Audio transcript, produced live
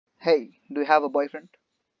Hey, do you have a boyfriend?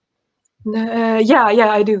 Yeah,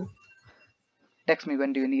 I do. Text me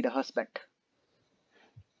when do you need a husband.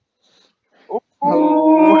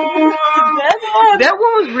 Oh. That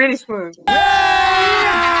one was really smooth.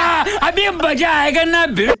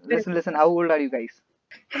 Listen, how old are you guys?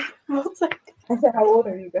 I said, how old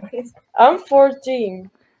are you guys? I'm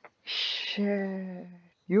 14. Shit.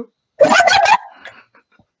 You?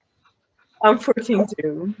 I'm 14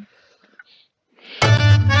 too.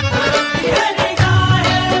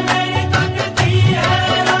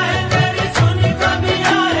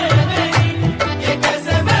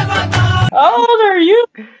 How old are you?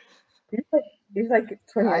 You're like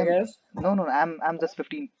 20, I guess. No, I'm just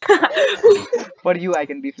 15. For you, I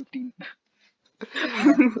can be 15.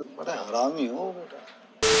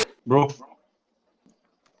 Bro.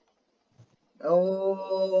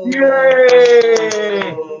 Oh.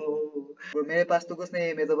 Bro, मेरे पास तो कुछ नहीं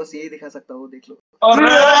है, मैं तो बस यही दिखा सकता हूँ, देख लो.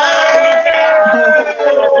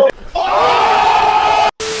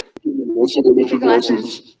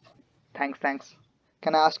 Thanks.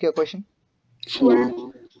 Can I ask you a question?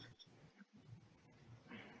 Sure.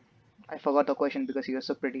 I forgot the question because you're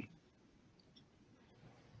so pretty.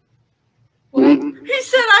 What? He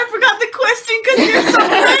said I forgot the question because you're so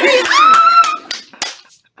pretty.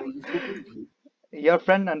 Your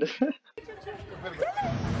friend understood.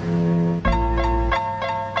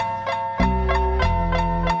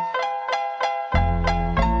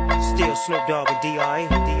 Still Snoop Dogg and D.I.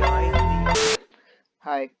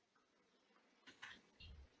 Hi.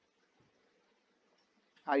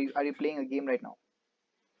 Are you playing a game right now?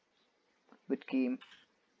 Which game?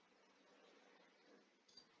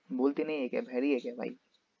 बोलती नहीं है क्या? बहरी है क्या भाई?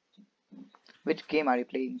 Which game are you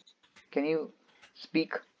playing? Can you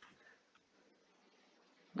speak?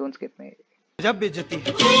 Don't skip me. जब बेइज्जती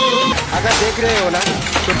अगर देख रहे हो ना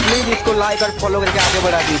तो प्लीज इसको लाइक और फॉलो करके आगे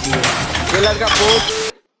बढ़ा दीजिए. ये लड़का post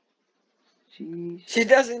she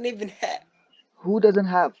doesn't even have. Who doesn't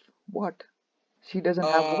have what? She doesn't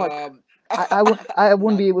have what? I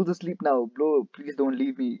won't be able to sleep now, bro. Please don't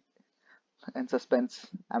leave me in suspense.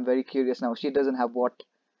 I'm very curious now. She doesn't have what?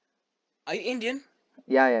 Are you Indian?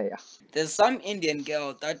 Yeah. There's some Indian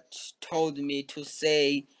girl that told me to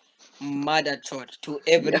say mother church to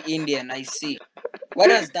every Indian I see. What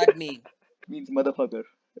does that mean? Means motherfucker.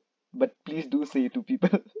 But please do say it to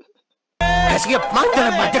people.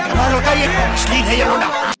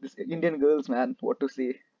 This Indian girls, man, what to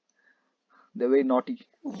say? They're very naughty.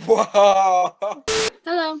 Wow.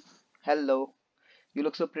 Hello. You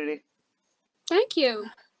look so pretty. Thank you.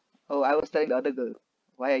 Oh, I was telling the other girl.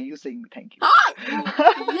 Why are you saying thank you?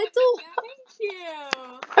 Little. Thank you.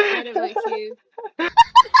 I don't like you.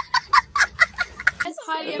 That's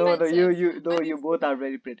highly offensive. You both are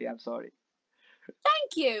very pretty. I'm sorry.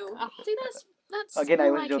 Thank you. See, that's. Again,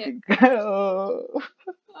 I was like joking.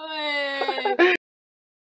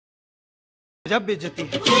 जब बेइज्जती.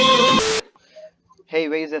 Hey,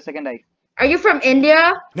 where is the second eye? Are you from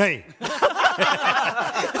India? नहीं.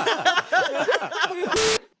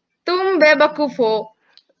 तुम बेवकूफ हो.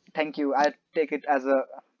 Thank you. I'll take it as a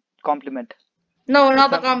compliment. No,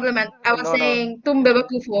 not a compliment. I was saying तुम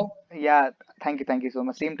बेवकूफ हो. Yeah, thank you so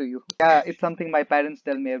much. Same to you. Yeah, it's something my parents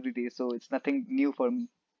tell me every day, so it's nothing new for me.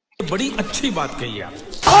 बड़ी अच्छी बात कही आप.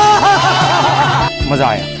 मजा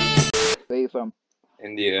आया. Where are you from?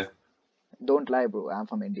 India. Don't lie, bro. I'm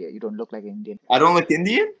from India. You don't look like an Indian. I don't look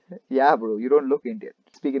Indian? Yeah, bro. You don't look Indian.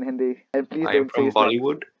 Speak in Hindi. And please I am don't say from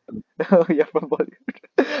Bollywood. You're from Bollywood.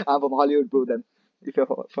 I'm from Hollywood, bro, then. If you're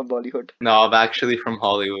from Bollywood. No, I'm actually from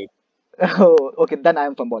Hollywood. Oh, okay. Then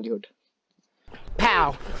I'm from Bollywood.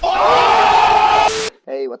 Pow.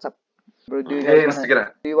 Hey, what's up? Bro, do you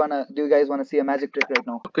guys wanna see a magic trick right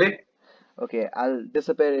now? Okay. Okay, I'll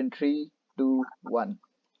disappear in 3, 2, 1.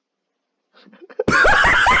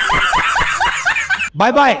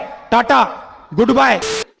 Bye bye. Tata. Goodbye.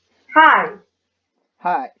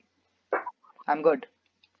 Hi. I'm good.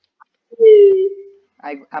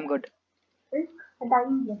 I'm good.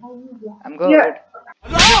 I'm good. Yeah.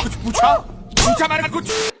 कुछ पूछा मैंने कुछ.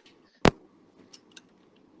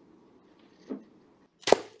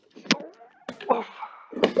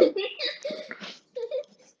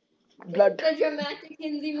 Blood. The dramatic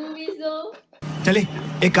Hindi movies, though. चले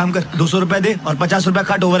एक काम कर 200 रुपए दे और 50 रुपए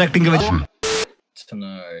काट ओवर एक्टिंग के वजह.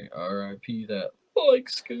 Tonight, R.I.P. that like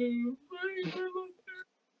Scoob.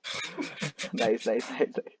 Nice. Like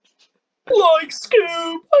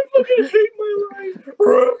Scoob. I fucking hate my life.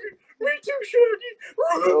 Me too, Shaggy.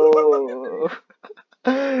 Oh.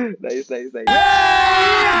 Nice.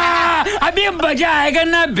 अभी मजा आएगा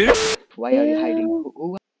ना. Why are you hiding?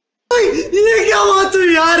 ये क्या बात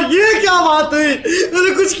हुई यार, ये क्या क्या बात हुई?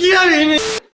 मैंने कुछ किया ही नहीं.